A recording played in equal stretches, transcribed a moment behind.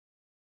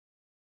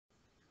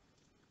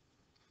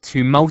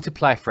To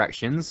multiply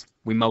fractions,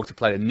 we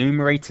multiply the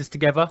numerators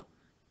together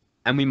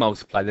and we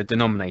multiply the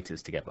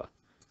denominators together.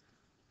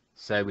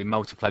 So we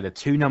multiply the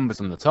two numbers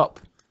on the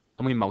top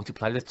and we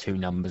multiply the two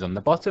numbers on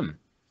the bottom.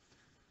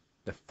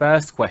 The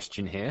first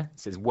question here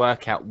says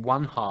work out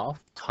 1/2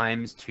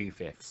 times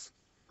 2/5.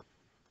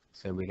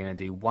 So we're going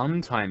to do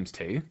 1 times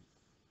 2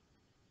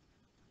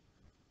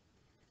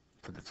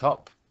 for the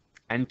top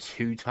and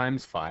 2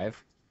 times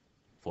 5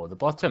 for the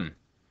bottom.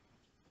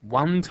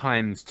 1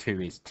 times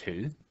 2 is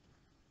 2.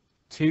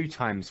 2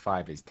 times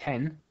 5 is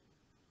 10.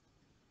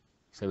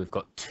 So we've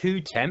got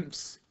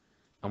 2/10,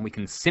 and we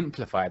can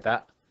simplify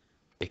that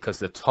because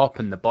the top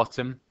and the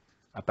bottom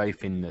are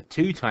both in the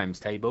 2 times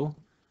table,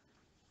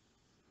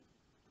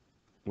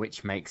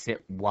 which makes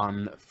it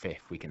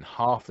 1/5. We can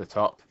half the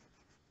top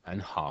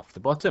and half the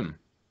bottom.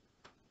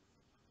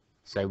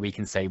 So we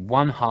can say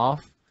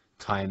 1/2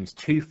 times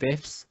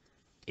 2/5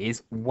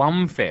 is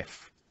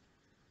 1/5.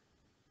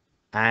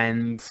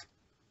 And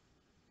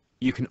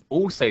you can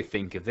also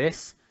think of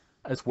this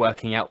as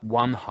working out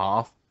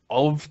 1/2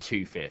 of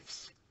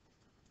 2/5.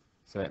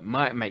 So it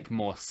might make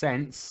more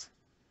sense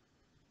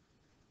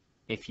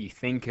if you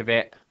think of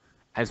it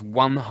as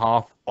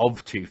 1/2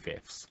 of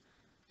 2/5.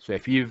 So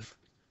if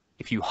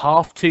you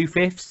half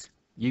 2/5,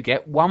 you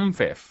get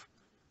 1/5.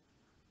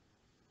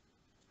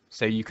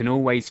 So you can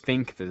always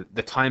think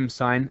the times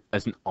sign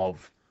as an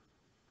of.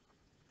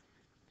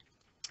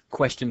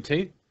 Question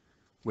 2,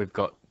 we've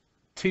got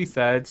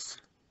 2/3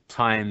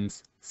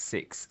 times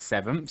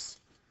 6/7.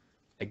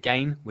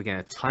 Again, we're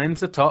going to times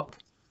the top.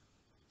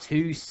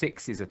 2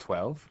 6s are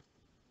 12.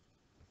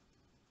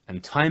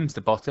 And times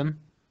the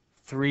bottom.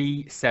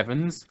 3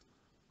 7s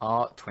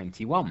are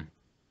 21.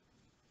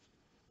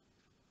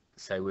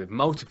 So we've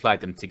multiplied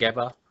them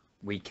together.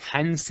 We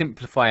can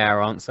simplify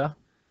our answer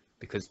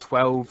because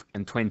 12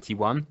 and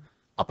 21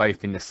 are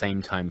both in the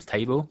same times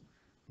table.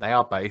 They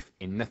are both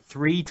in the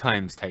 3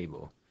 times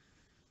table.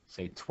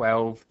 So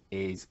 12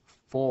 is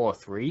 4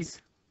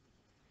 3s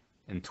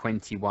and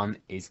 21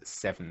 is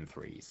 7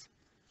 3s.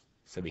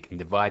 So we can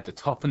divide the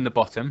top and the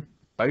bottom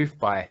both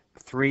by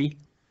 3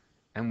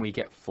 and we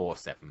get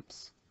 4/7.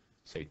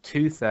 So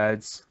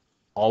 2/3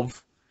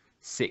 of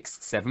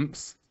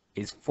 6/7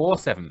 is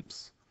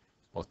 4/7,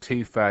 or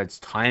 2/3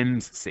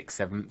 times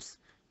 6/7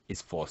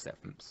 is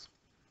 4/7.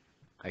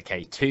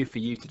 Okay, 2 for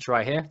you to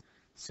try here.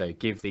 So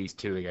give these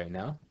 2 a go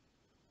now.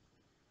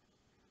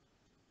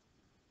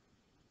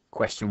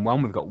 Question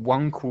 1, we've got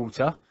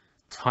 1/4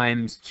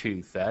 times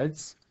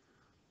 2/3.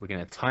 We're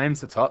going to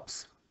times the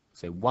tops.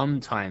 So 1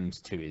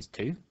 times 2 is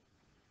 2.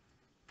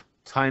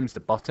 Times the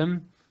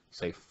bottom.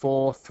 So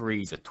 4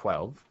 3s are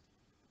 12.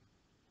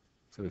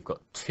 So we've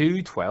got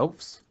 2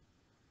 12s.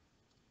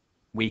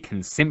 We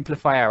can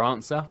simplify our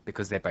answer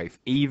because they're both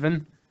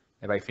even.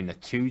 They're both in the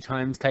 2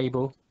 times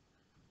table.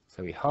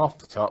 So we half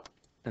the top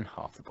and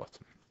half the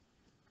bottom.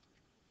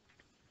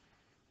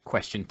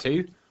 Question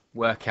 2,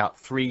 work out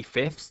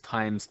 3/5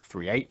 times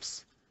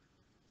 3/8.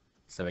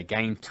 So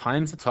again,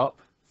 times the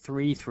top.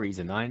 3 3s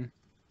are 9.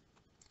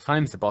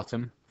 Times the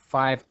bottom.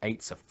 5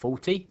 8s are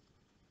 40.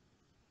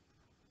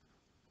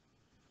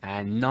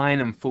 And 9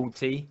 and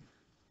 40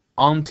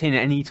 aren't in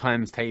any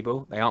times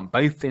table. They aren't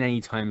both in any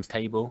times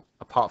table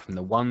apart from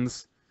the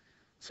 1s.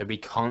 So we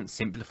can't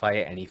simplify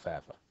it any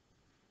further.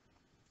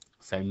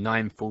 So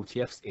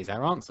 9/40 is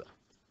our answer.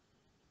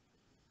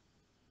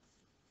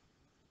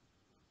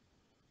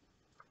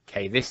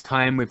 Okay, this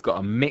time we've got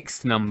a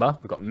mixed number.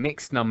 We've got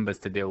mixed numbers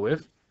to deal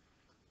with.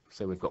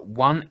 So we've got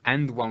 1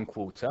 and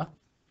 1/4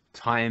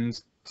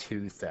 times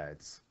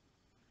 2/3.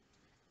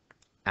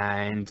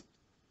 And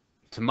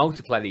to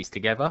multiply these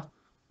together,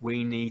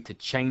 we need to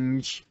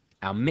change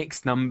our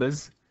mixed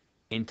numbers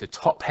into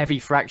top-heavy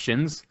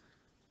fractions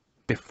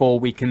before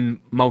we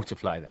can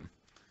multiply them.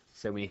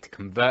 So we need to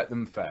convert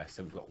them first.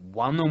 So we've got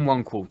 1 and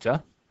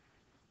 1/4.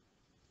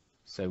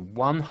 So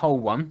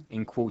 1/1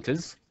 in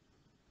quarters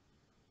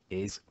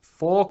is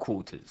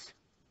 4/4.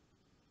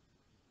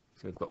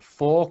 So we've got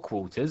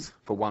 4/4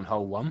 for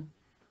 1/1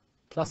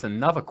 plus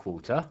another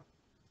quarter.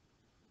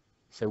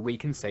 So we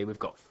can say we've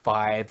got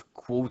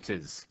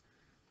 5/4.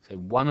 So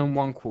 1 and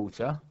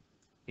 1/4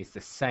 is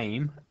the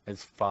same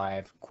as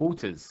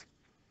 5/4.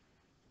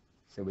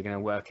 So we're going to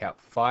work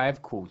out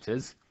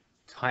 5/4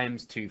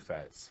 times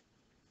 2/3.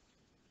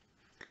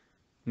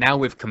 Now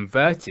we've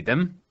converted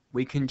them,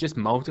 we can just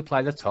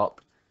multiply the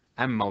top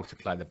and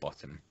multiply the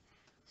bottom.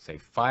 So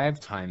 5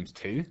 times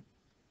 2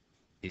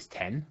 is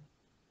 10.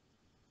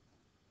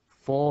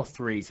 4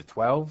 3s are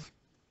 12.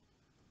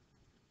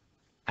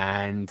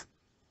 And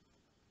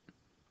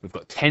we've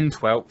got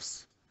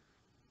 10/12.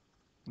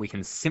 We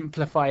can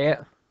simplify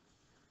it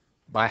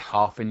by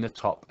halving the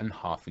top and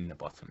halving the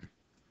bottom.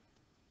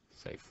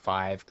 So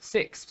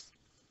 5/6.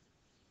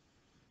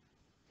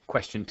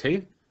 Question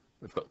 2,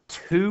 we've got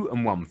 2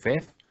 and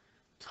 1/5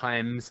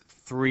 times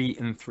 3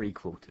 and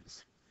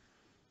 3/4.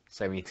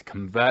 So we need to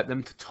convert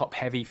them to top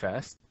heavy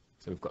first.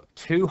 So we've got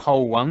 2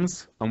 whole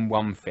ones and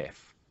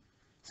 1/5.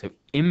 So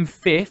in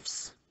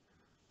fifths,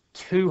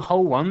 2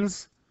 whole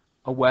ones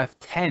are worth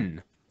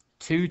 10.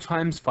 2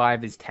 times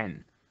 5 is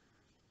 10.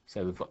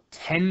 So we've got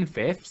 10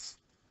 fifths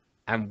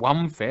and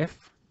 1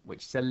 fifth,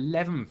 which is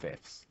 11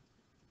 fifths.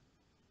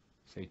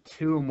 So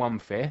 2 and 1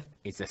 fifth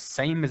is the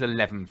same as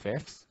 11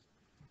 fifths.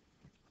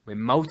 We're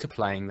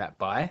multiplying that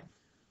by,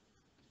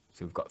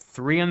 so we've got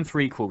 3 and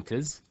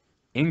 3/4.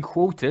 In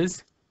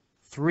quarters,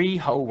 3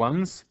 whole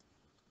ones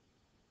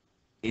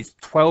is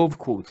 12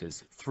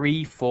 quarters.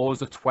 3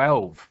 fours are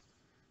 12.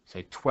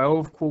 So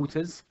 12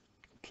 quarters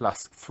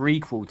plus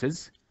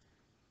 3/4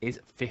 is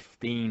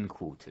 15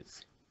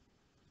 quarters.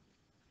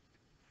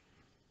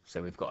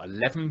 So we've got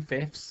 11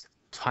 fifths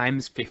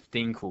times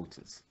 15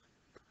 quarters.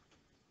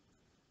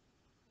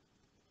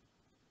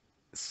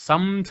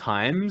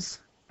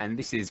 Sometimes, and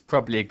this is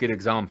probably a good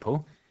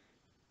example,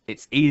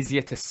 it's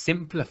easier to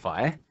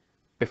simplify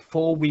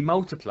before we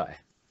multiply.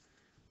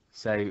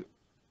 So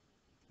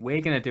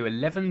we're going to do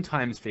 11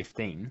 times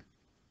 15,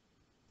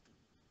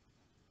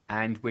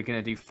 and we're going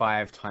to do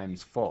 5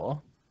 times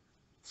 4.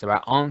 So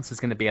our answer is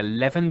going to be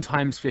 11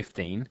 times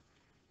 15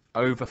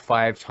 over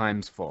 5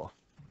 times 4.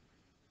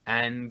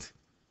 And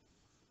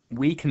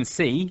we can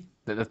see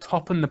that the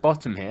top and the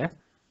bottom here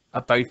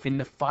are both in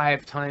the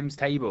 5 times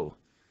table.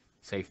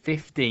 So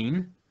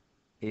 15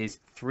 is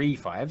 3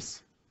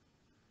 fives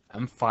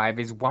and 5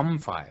 is 1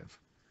 5.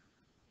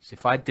 So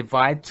if I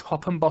divide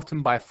top and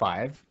bottom by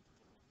 5,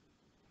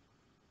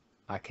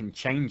 I can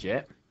change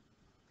it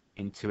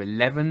into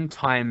 11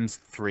 times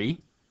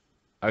 3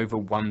 over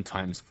 1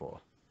 times 4.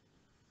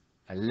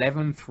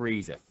 11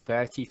 threes are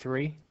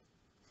 33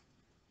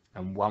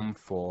 and 1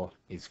 4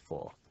 is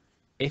 4.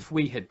 If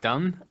we had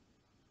done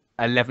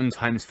 11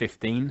 times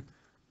 15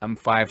 and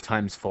 5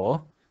 times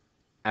 4,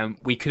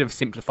 we could have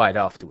simplified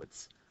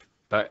afterwards,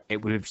 but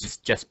it would have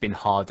just been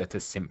harder to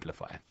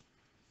simplify.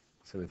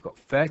 So we've got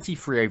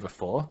 33 over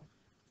 4.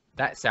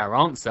 That's our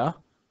answer,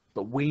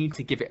 but we need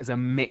to give it as a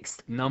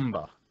mixed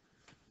number.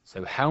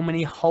 So how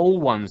many whole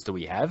ones do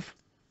we have?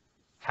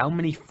 How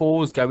many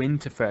 4s go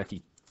into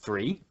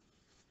 33?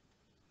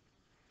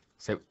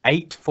 So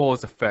 8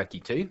 4s are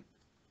 32.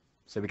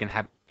 So we can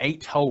have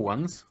 8 whole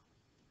ones,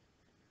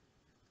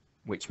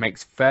 which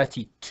makes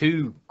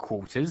 32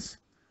 quarters.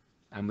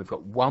 And we've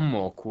got 1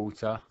 more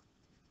quarter.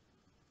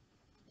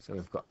 So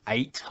we've got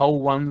 8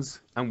 whole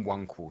ones and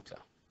 1 quarter.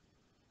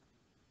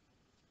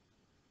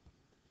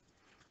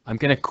 I'm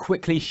going to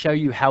quickly show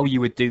you how you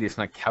would do this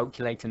on a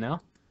calculator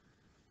now.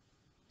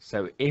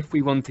 So if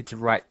we wanted to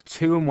write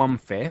 2 and 1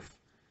 fifth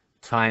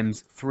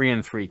times 3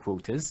 and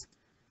 3/4,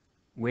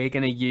 we're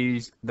going to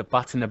use the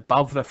button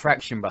above the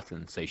fraction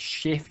button. So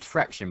shift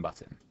fraction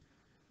button.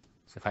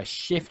 So if I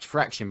shift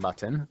fraction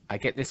button, I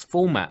get this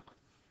format.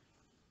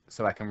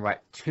 So I can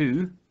write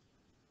 2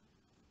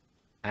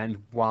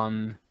 and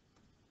 1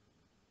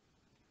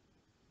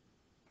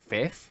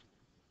 fifth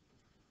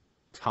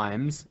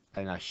times,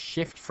 and I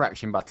shift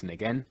fraction button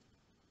again,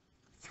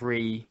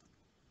 3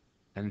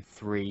 and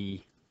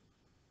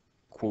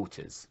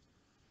 3/4.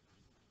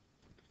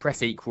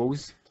 Press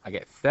equals, I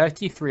get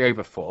 33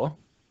 over 4.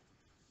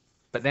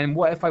 But then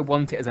what if I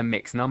want it as a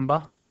mixed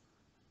number?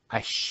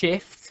 I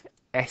shift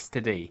S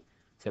to D.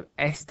 So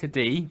S to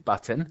D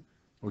button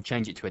will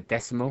change it to a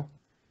decimal.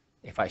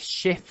 If I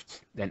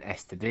shift then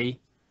S to D,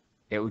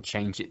 it will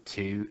change it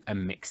to a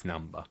mixed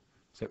number.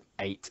 So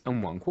 8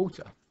 and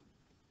 1/4.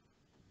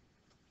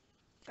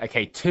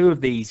 Okay, 2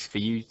 of these for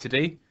you to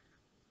do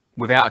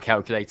without a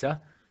calculator.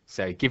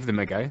 So give them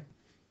a go.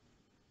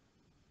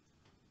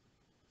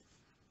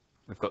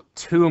 We've got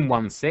 2 and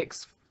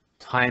 1/6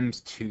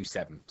 times 2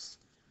 sevenths.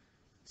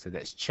 So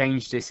let's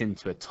change this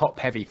into a top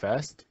heavy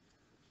first.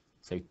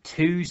 So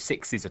 2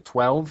 6s are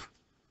 12,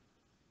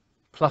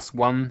 plus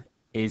 1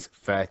 is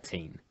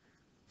 13.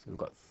 So we've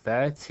got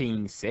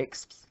 13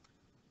 sixths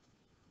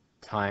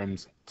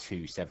times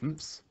 2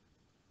 sevenths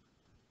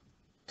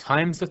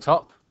times the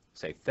top.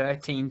 So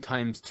 13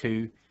 times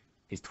 2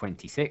 is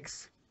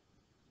 26.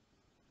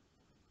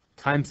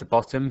 Times the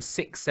bottom,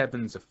 6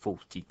 sevens are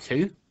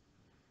 42.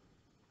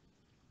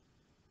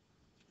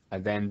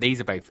 And then these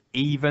are both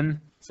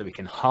even, so we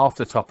can half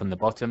the top and the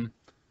bottom,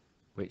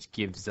 which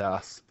gives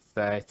us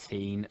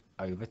 13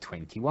 over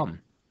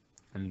 21.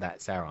 And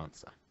that's our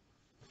answer.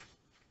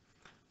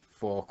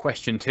 For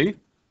question 2,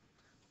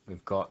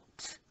 we've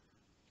got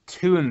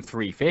 2 and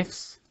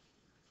 3/5.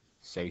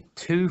 So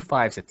 2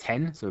 5s are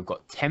 10, so we've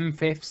got 10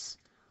 fifths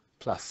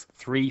plus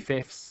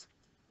 3/5,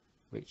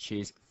 which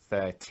is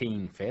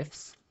 13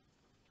 fifths,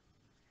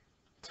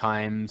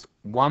 times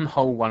 1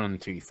 whole 1 and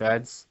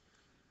 2/3.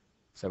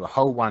 So a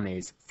whole 1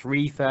 is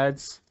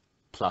 3/3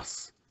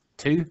 plus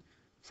 2,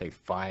 so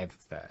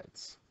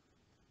 5/3.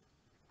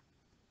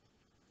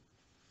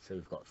 So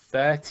we've got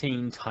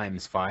 13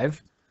 times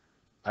 5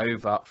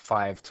 over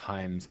 5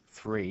 times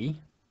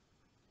 3.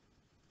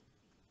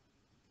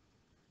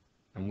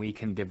 And we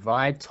can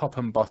divide top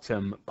and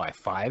bottom by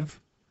 5,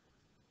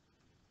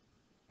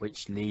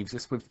 which leaves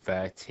us with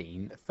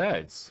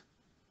 13/3.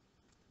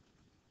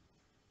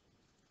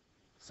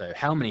 So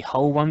how many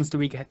whole ones do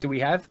we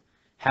have?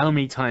 How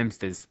many times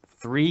does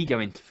 3 go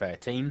into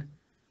 13?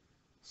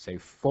 So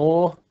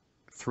 4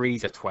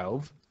 3s are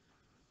 12.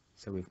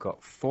 So we've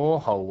got 4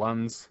 whole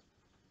ones.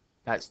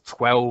 That's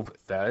 12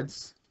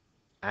 thirds.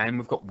 And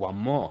we've got one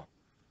more.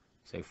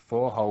 So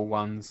 4 whole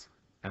ones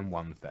and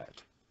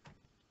 1/3.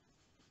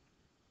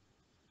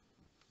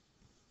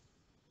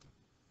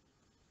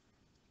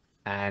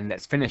 And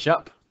let's finish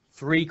up.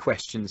 3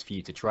 questions for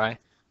you to try.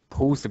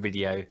 Pause the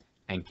video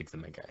and give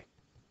them a go.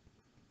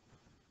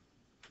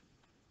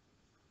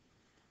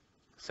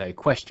 So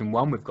question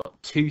 1, we've got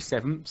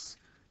 2/7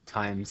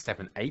 times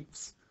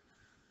 7/8.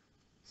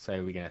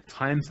 So we're going to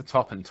times the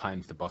top and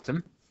times the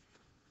bottom.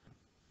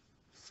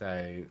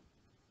 So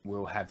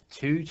we'll have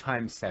 2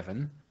 times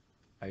 7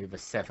 over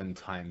 7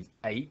 times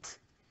 8.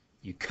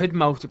 You could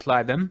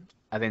multiply them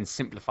and then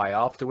simplify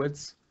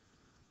afterwards,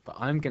 but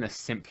I'm going to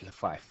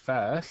simplify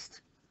first.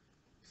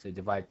 So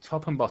divide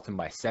top and bottom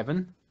by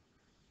 7,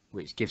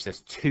 which gives us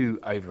 2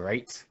 over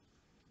 8,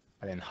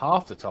 and then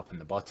half the top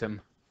and the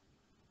bottom,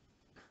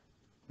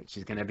 which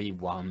is going to be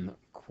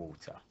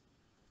 1/4.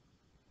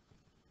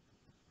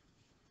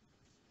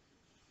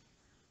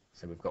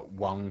 So we've got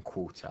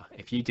 1/4.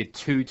 If you did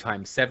 2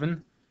 times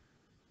 7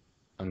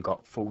 and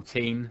got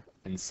 14,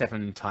 and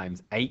 7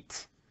 times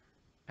 8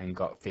 and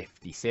got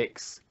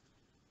 56,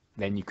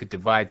 then you could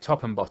divide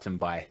top and bottom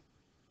by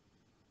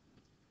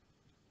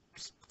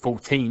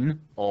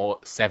 14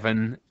 or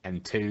 7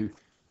 and 2,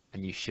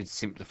 and you should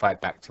simplify it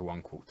back to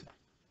 1/4.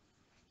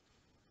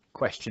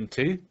 Question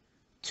 2,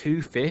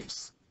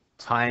 2/5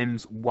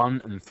 times 1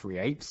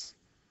 3/8.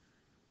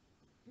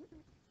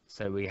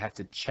 So we have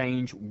to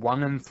change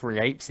 1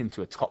 3/8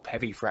 into a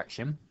top-heavy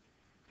fraction.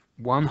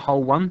 1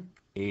 whole one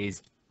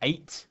is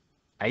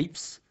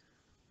 8/8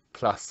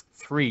 plus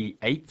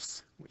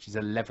 3/8, which is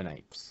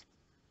 11/8.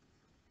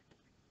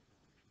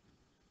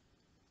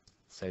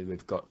 So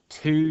we've got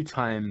 2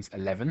 times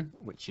 11,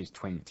 which is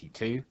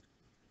 22,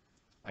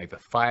 over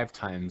 5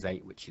 times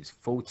 8, which is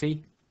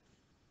 40.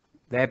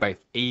 They're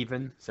both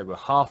even, so we'll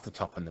half the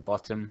top and the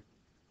bottom,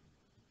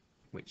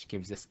 which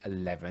gives us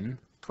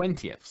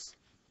 11/20.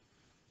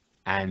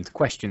 And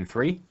question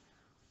 3,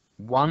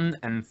 1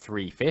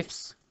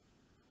 3/5.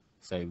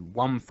 So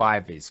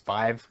 1/5 is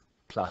 5,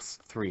 plus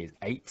 3 is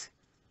 8.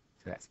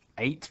 So that's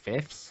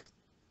 8/5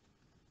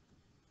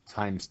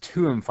 times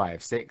 2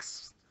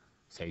 5/6.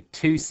 So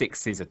 2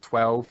 6s are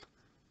 12,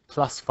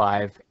 plus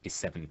 5 is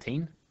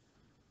 17.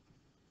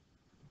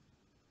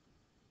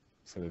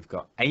 So we've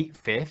got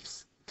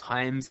 8/5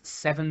 times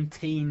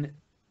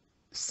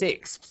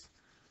 17/6.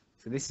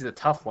 So this is a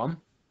tough one.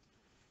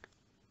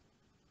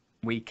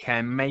 We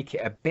can make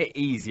it a bit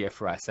easier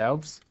for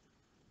ourselves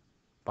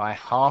by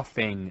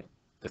halving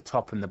the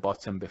top and the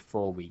bottom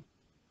before we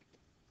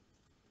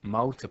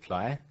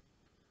multiply.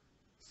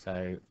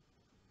 So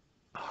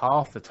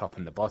half the top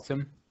and the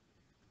bottom.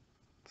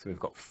 So we've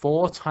got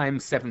 4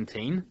 times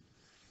 17.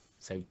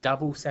 So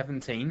double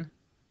 17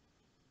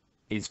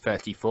 is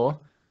 34.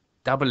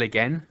 Double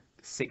again,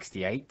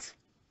 68.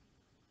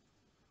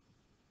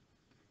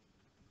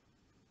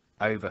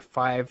 Over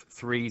 5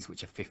 3s,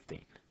 which are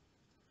 15.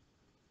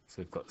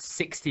 So we've got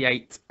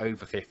 68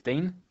 over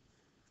 15.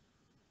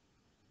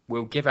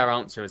 We'll give our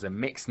answer as a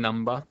mixed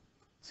number.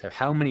 So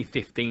how many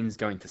 15s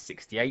go into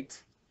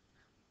 68?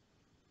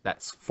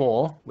 That's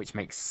 4, which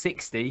makes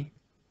 60.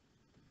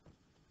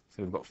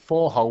 So we've got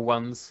 4 whole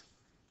ones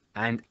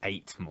and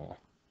 8 more.